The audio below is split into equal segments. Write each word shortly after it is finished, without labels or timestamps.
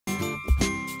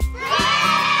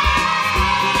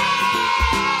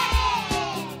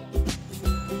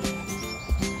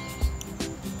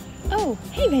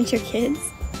Adventure Kids!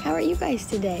 How are you guys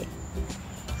today?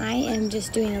 I am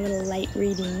just doing a little light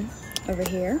reading over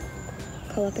here.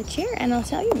 Pull up a chair and I'll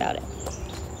tell you about it.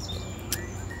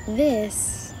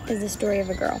 This is the story of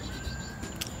a girl.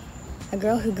 A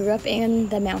girl who grew up in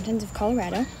the mountains of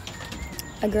Colorado.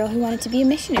 A girl who wanted to be a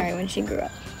missionary when she grew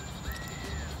up.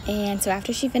 And so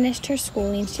after she finished her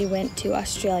schooling, she went to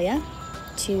Australia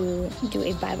to do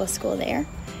a Bible school there.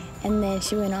 And then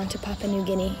she went on to Papua New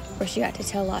Guinea, where she got to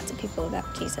tell lots of people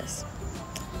about Jesus.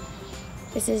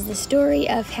 This is the story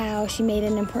of how she made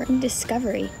an important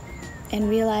discovery and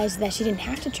realized that she didn't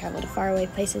have to travel to faraway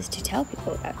places to tell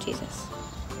people about Jesus.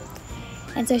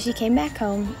 And so she came back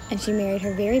home and she married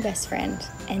her very best friend,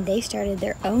 and they started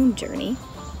their own journey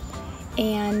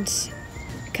and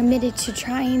committed to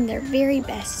trying their very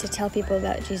best to tell people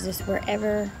about Jesus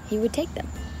wherever he would take them.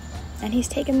 And he's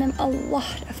taken them a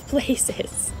lot of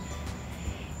places.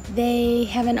 They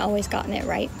haven't always gotten it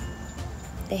right.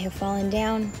 They have fallen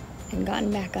down and gotten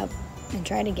back up and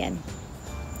tried again.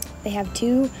 They have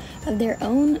 2 of their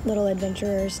own little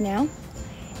adventurers now,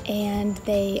 and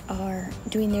they are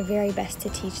doing their very best to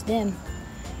teach them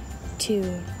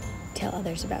to tell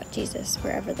others about Jesus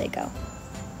wherever they go.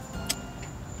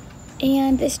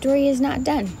 And this story is not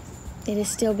done. It is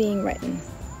still being written.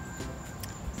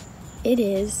 It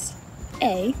is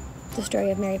A, the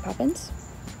story of Mary Poppins,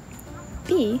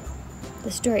 B,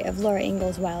 the story of Laura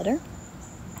Ingalls Wilder,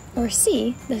 or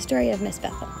C, the story of Miss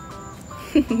Bethel.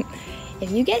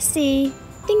 If you guess C,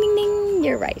 ding ding ding,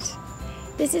 you're right.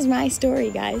 This is my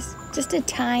story, guys. Just a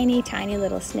tiny, tiny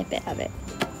little snippet of it.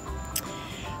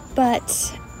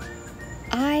 But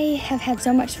I have had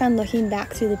so much fun looking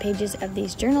back through the pages of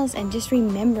these journals and just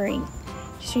remembering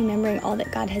all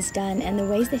that God has done and the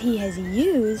ways that he has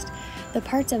used the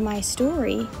parts of my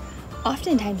story,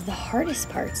 oftentimes the hardest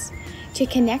parts, to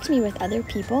connect me with other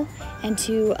people and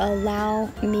to allow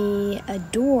me a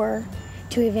door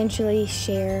to eventually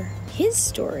share his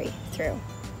story through.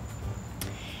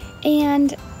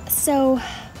 And so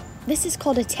this is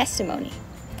called a testimony,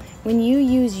 when you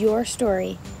use your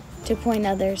story to point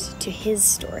others to his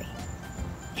story.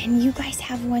 And you guys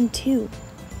have one too,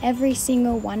 every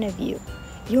single one of you.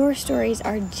 Your stories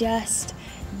are just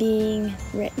being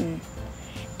written.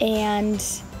 And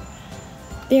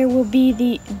there will be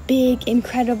the big,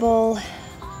 incredible,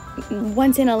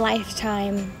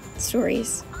 once-in-a-lifetime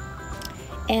stories.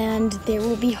 And there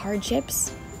will be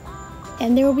hardships.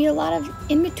 And there will be a lot of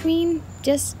in-between,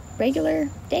 just regular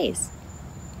days.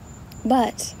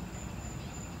 But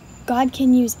God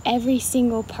can use every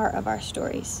single part of our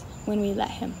stories when we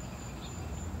let him.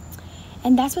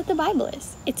 And that's what the Bible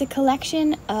is. It's a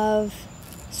collection of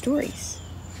stories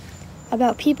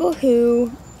about people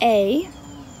who, A,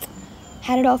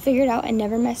 had it all figured out and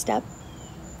never messed up,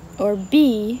 or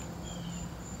B,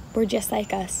 were just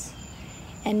like us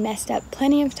and messed up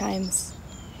plenty of times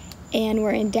and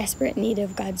were in desperate need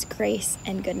of God's grace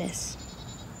and goodness.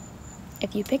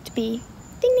 If you picked B,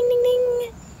 ding, ding, ding,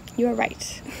 ding, you are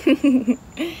right.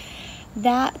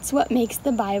 That's what makes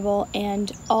the Bible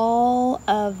and all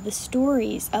of the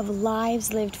stories of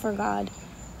lives lived for God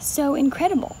so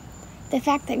incredible. The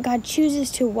fact that God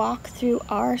chooses to walk through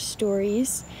our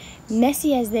stories,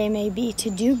 messy as they may be, to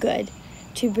do good,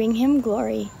 to bring him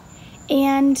glory,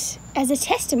 and as a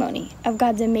testimony of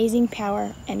God's amazing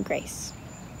power and grace.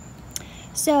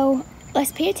 So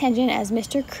let's pay attention as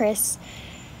Mr. Chris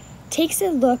takes a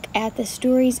look at the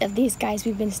stories of these guys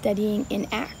we've been studying in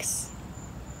Acts.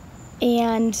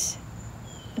 And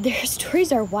their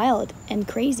stories are wild and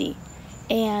crazy.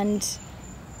 And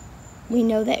we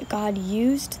know that God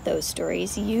used those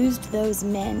stories, used those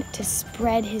men to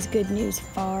spread his good news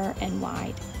far and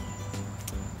wide.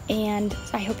 And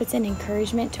I hope it's an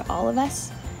encouragement to all of us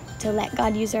to let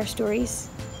God use our stories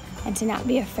and to not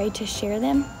be afraid to share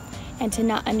them and to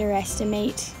not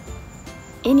underestimate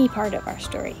any part of our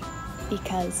story,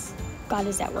 because God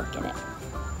is at work in it.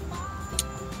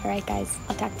 All right, guys,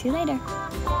 I'll talk to you later.